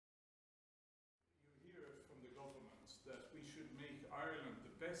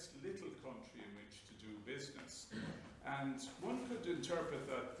best little country in which to do business. And one could interpret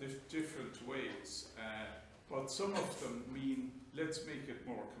that different ways, but some of them mean let's make it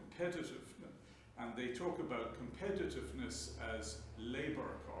more competitive. And they talk about competitiveness as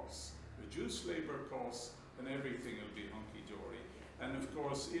labour costs. Reduce labour costs and everything will be hunky-dory. And of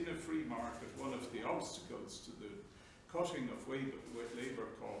course, in a free market, one of the obstacles to the cutting of labour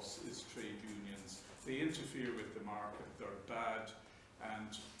costs is trade unions. They interfere with the market, they're bad,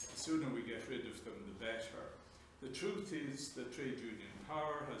 and the sooner we get rid of them, the better. The truth is that trade union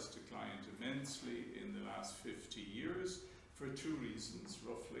power has declined immensely in the last 50 years for two reasons,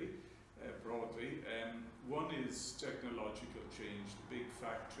 roughly. Broadly. One is technological change. The big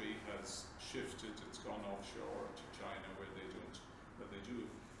factory has shifted, it's gone offshore to China where they don't, well they do.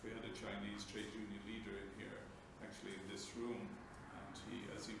 We had a Chinese trade union leader in here, actually in this room, and he,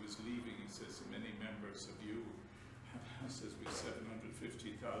 as he was leaving, he says, many members of you, I says, we've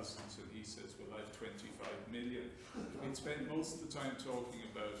 750,000, and he says, well, I've 25 million. We'd spent most of the time talking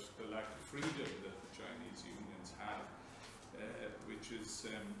about the lack of freedom that the Chinese unions have, which is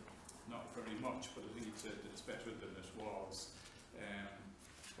not very much, but he said it's better than it was.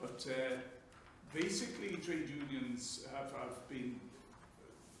 Basically, trade unions have been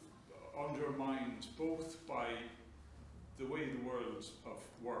undermined both by the way the world of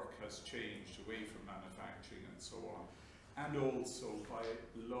work has changed away from manufacturing and so on, and also by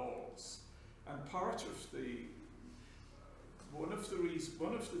laws. And part of the one of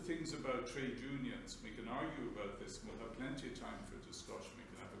the things about trade unions, we can argue about this, and we'll have plenty of time for discussion, we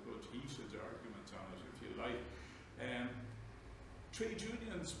can have a good heated argument on it if you like. Trade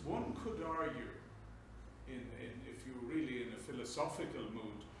unions, one could argue, if you're really in a philosophical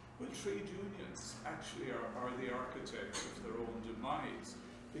mood, well, trade unions actually are the architects of their own demise,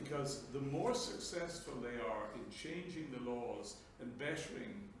 because the more successful they are in changing the laws and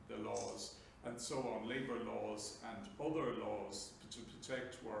bettering the laws, and so on, labour laws and other laws to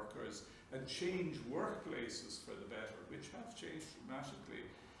protect workers and change workplaces for the better, which have changed dramatically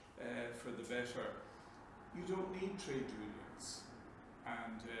for the better, you don't need trade unions.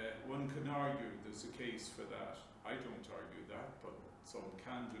 And one can argue there's a case for that. I don't argue that, but some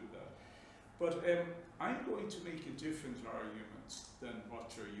can do that. But I'm going to make a different argument than what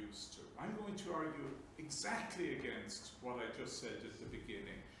you're used to. I'm going to argue exactly against what I just said at the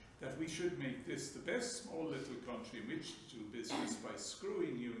beginning, that we should make this the best small little country in which to do business by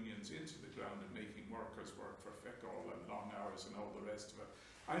screwing unions into the ground and making workers work for feck all and long hours and all the rest of it.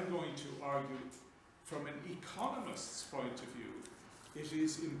 I'm going to argue from an economist's point of view, it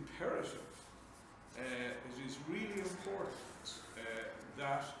is imperative, it is really important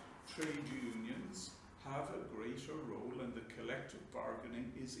that trade unions have a greater role, and the collective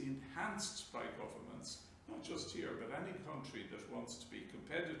bargaining is enhanced by governments, not just here, but any country that wants to be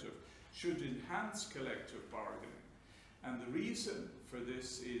competitive should enhance collective bargaining. And the reason for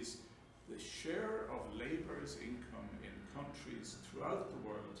this is the share of labour's income in countries throughout the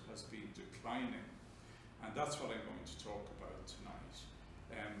world has been declining. And that's what I'm going to talk about tonight.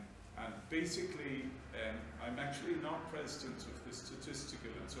 And basically, I'm actually not president of the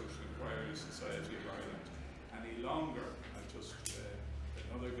Statistical and Social Inquiry Society of Ireland any longer. I just,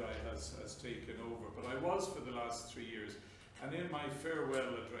 another guy has taken over, but I was for the last 3 years. And in my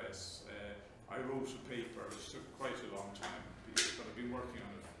farewell address, I wrote a paper, which took quite a long time, but I've been working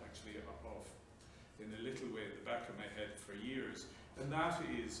on it actually in a little way at the back of my head for years. And that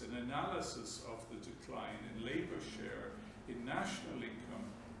is an analysis of the decline in labour share in national income,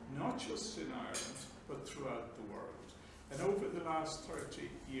 not just in Ireland, but throughout the world. And over the last 30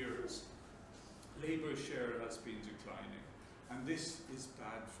 years, labour share has been declining. And this is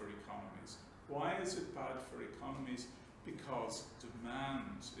bad for economies. Why is it bad for economies? Because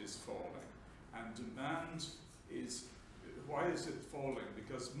demand is falling. And demand is, why is it falling?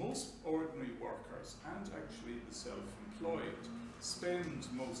 Because most ordinary workers, and actually the self-employed, spend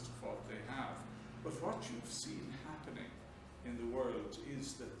most of what they have. But what you've seen happening in the world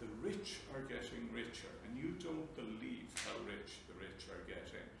is that the rich are getting richer, and you don't believe how rich the rich are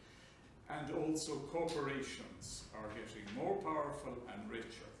getting. And also corporations are getting more powerful and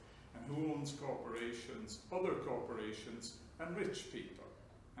richer. And who owns corporations? Other corporations and rich people.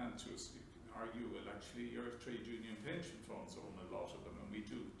 And you can argue, well, actually your trade union pension funds own a lot of them, and we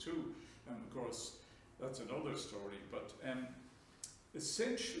do too. And of course, that's another story. But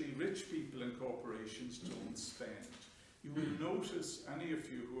essentially, rich people and corporations don't spend. You will notice, any of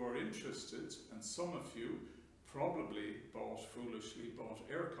you who are interested, and some of you probably foolishly bought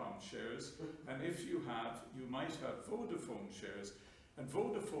Aircom shares, and if you have, you might have Vodafone shares. And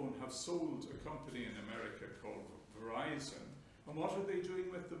Vodafone have sold a company in America called Verizon And what are they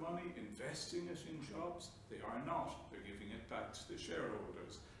doing with the money? Investing it in jobs? They are not. They're giving it back to the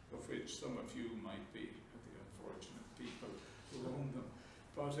shareholders, of which some of you might be the unfortunate people who own them.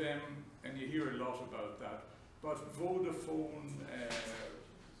 But, and you hear a lot about that. But Vodafone,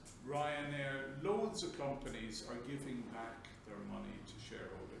 Ryanair, loads of companies are giving back their money to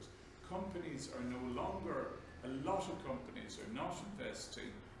shareholders. Companies are no longer, a lot of companies are not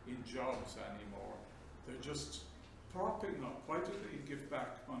investing in jobs anymore. They're just propping up. Why do they give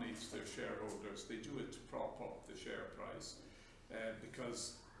back money to their shareholders? They do it to prop up the share price.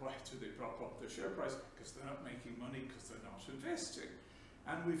 Because why do they prop up their share price? Because they're not making money, because they're not investing.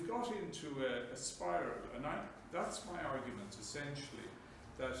 And we've got into a spiral, and that's my argument essentially,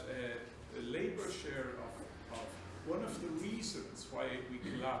 that the Labour share of one of the reasons why we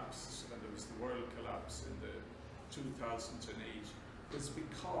collapsed, and there was the world collapse in the 2008, was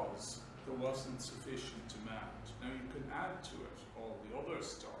because there wasn't sufficient demand. Now you can add to it all the other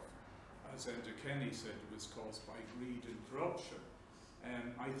stuff. As Enda Kenny said, it was caused by greed and corruption.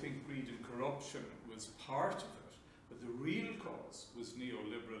 And I think greed and corruption was part of it, but the real cause was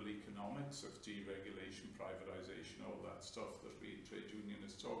neoliberal economics of deregulation, privatization, all that stuff that we trade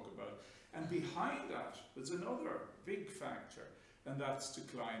unionists talk about. And behind that was another big factor, and that's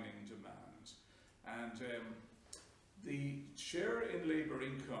declining demand. And the share in labour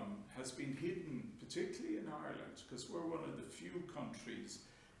income has been hidden, particularly in Ireland, because we're one of the few countries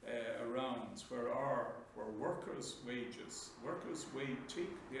around where workers' wages,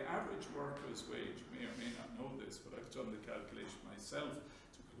 take the average worker's wage, you may or may not know this, but I've done the calculation myself,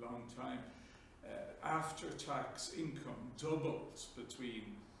 it took a long time, after tax income doubled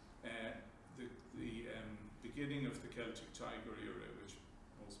between the beginning of the Celtic Tiger era, which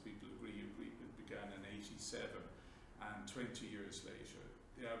most people agree it began in 87, and 20 years later,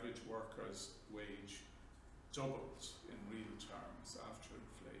 the average worker's wage doubled in real terms after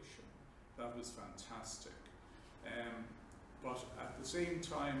inflation. That was fantastic. But at the same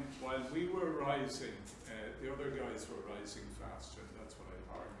time, while we were rising, the other guys were rising faster, and that's what I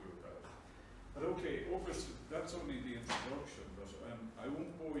argue about. But okay, that's only the introduction, but I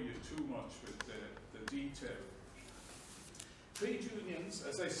won't bore you too much with the detail. Trade unions,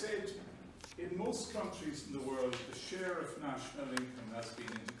 as I said, in most countries in the world, the share of national income has been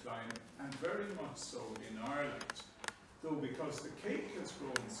in decline, and very much so in Ireland. Though because the cake has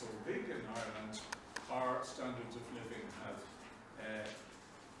grown so big in Ireland, our standards of living have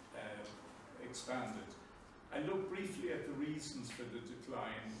expanded. I look briefly at the reasons for the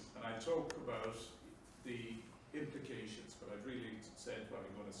decline, and I talk about the implications, but I've really said what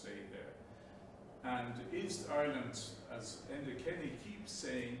I'm going to say there. And is Ireland, as Enda Kenny keeps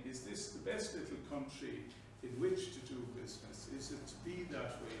saying, is this the best little country in which to do business? Is it to be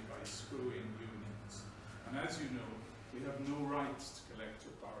that way by screwing unions? And as you know, we have no rights to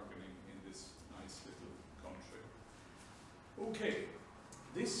collective bargaining in this nice little country. Okay,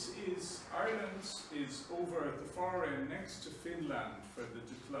 this is, Ireland is over at the far end next to Finland for the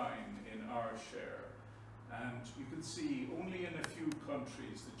decline in our share. And you can see only in a few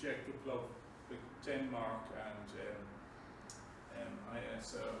countries, the Czech Republic, Denmark and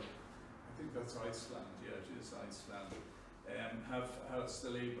ISL, I think that's Iceland, yeah it is Iceland, have the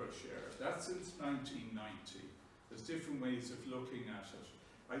labour share. That's since 1990. There's different ways of looking at it.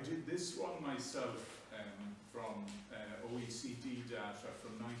 I did this one myself from OECD data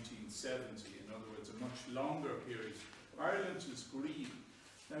from 1970, in other words a much longer period. Ireland is green.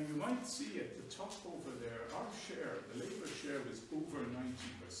 Now you might see at the top over there, our share, the labour share was over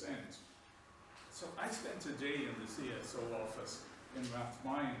 90%. So I spent a day in the CSO office in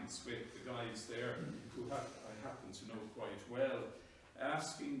Rathmines with the guys there, who I happen to know quite well,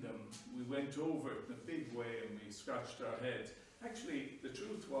 asking them. We went over it in a big way and we scratched our heads. Actually, the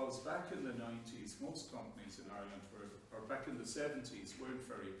truth was, back in the 90s, most companies in Ireland or back in the 70s, weren't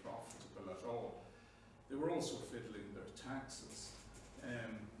very profitable at all. They were also fiddling their taxes,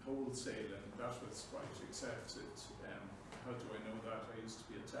 wholesale, and that was quite accepted. How do I know that? I used to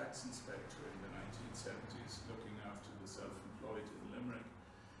be a tax inspector in the 1970s, looking after the self-employed in Limerick,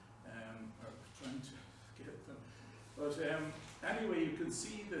 or trying to get them. But anyway, you can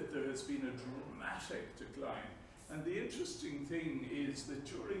see that there has been a dramatic decline. And the interesting thing is that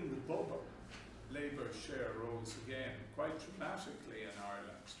during the bubble, labour share rose again, quite dramatically in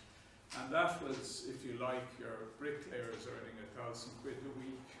Ireland. And that was, if you like, your bricklayers earning £1,000 a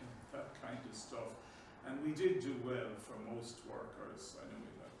week, that kind of stuff. And we did do well for most workers. I know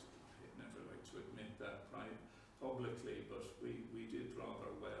we'd never like to admit that publicly, but we did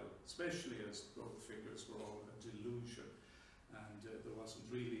rather well, especially as growth figures were all a delusion and there wasn't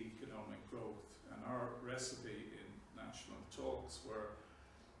really economic growth. And our recipe in international talks where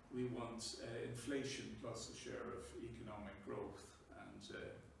we want inflation plus a share of economic growth, and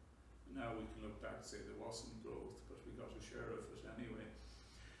now we can look back and say there wasn't growth, but we got a share of it anyway.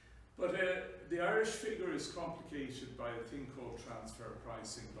 But the Irish figure is complicated by a thing called transfer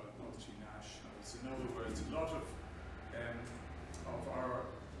pricing by multinationals. In other words, a lot of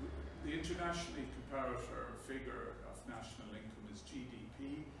the internationally comparator figure of national income is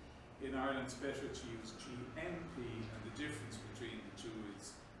GDP. In Ireland, it's better to use GNP, and the difference between the two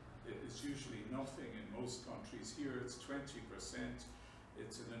is usually nothing in most countries. Here it's 20%.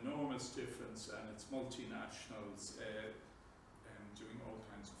 It's an enormous difference, and it's multinationals doing all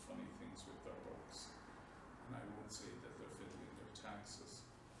kinds of funny things with their books. And I won't say that they're fiddling their taxes.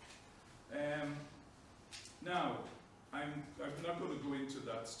 Now, I'm not going to go into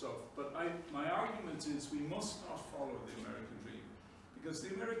that stuff, but my argument is we must not follow the American dream, because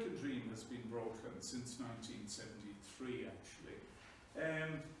the American dream has been broken since 1973, actually.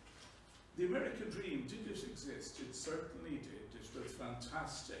 The American dream, did it exist? It certainly did. It was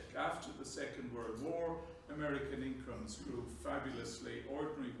fantastic. After the Second World War, American incomes grew fabulously.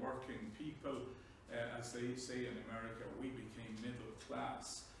 Ordinary working people, as they say in America, we became middle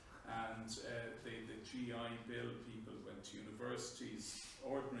class. And the GI Bill, people went to universities,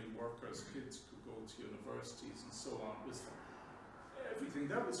 ordinary workers, kids could go to universities and so on. It was everything.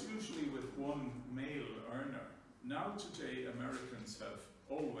 That was usually with one male earner. Now today, Americans have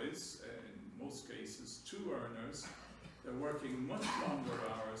always, in most cases, two earners. They're working much longer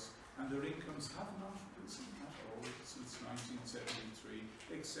hours, and their incomes have not risen at all since 1973,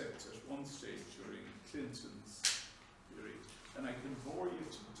 except at one stage during Clinton's period. And I can bore you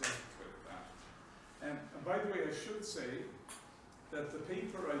to death with that. And by the way, I should say that the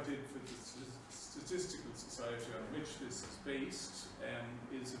paper I did for the Statistical Society, on which this is based,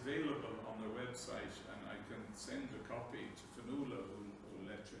 is available on their website, and I can send a copy to Fionnuala, who will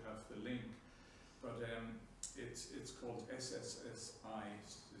let you have the link. But it's called SSSI,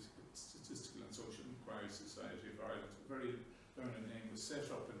 Statistical and Social Inquiry Society of Ireland. A very learned name. Was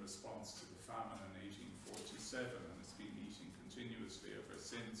set up in response to the famine in 1847, and it's been meeting continuously ever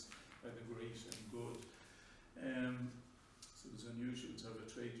since by the great and good. So it was unusual to have a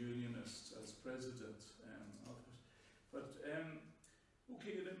trade unionist as president of it. But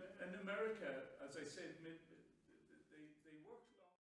okay, in America, as I said,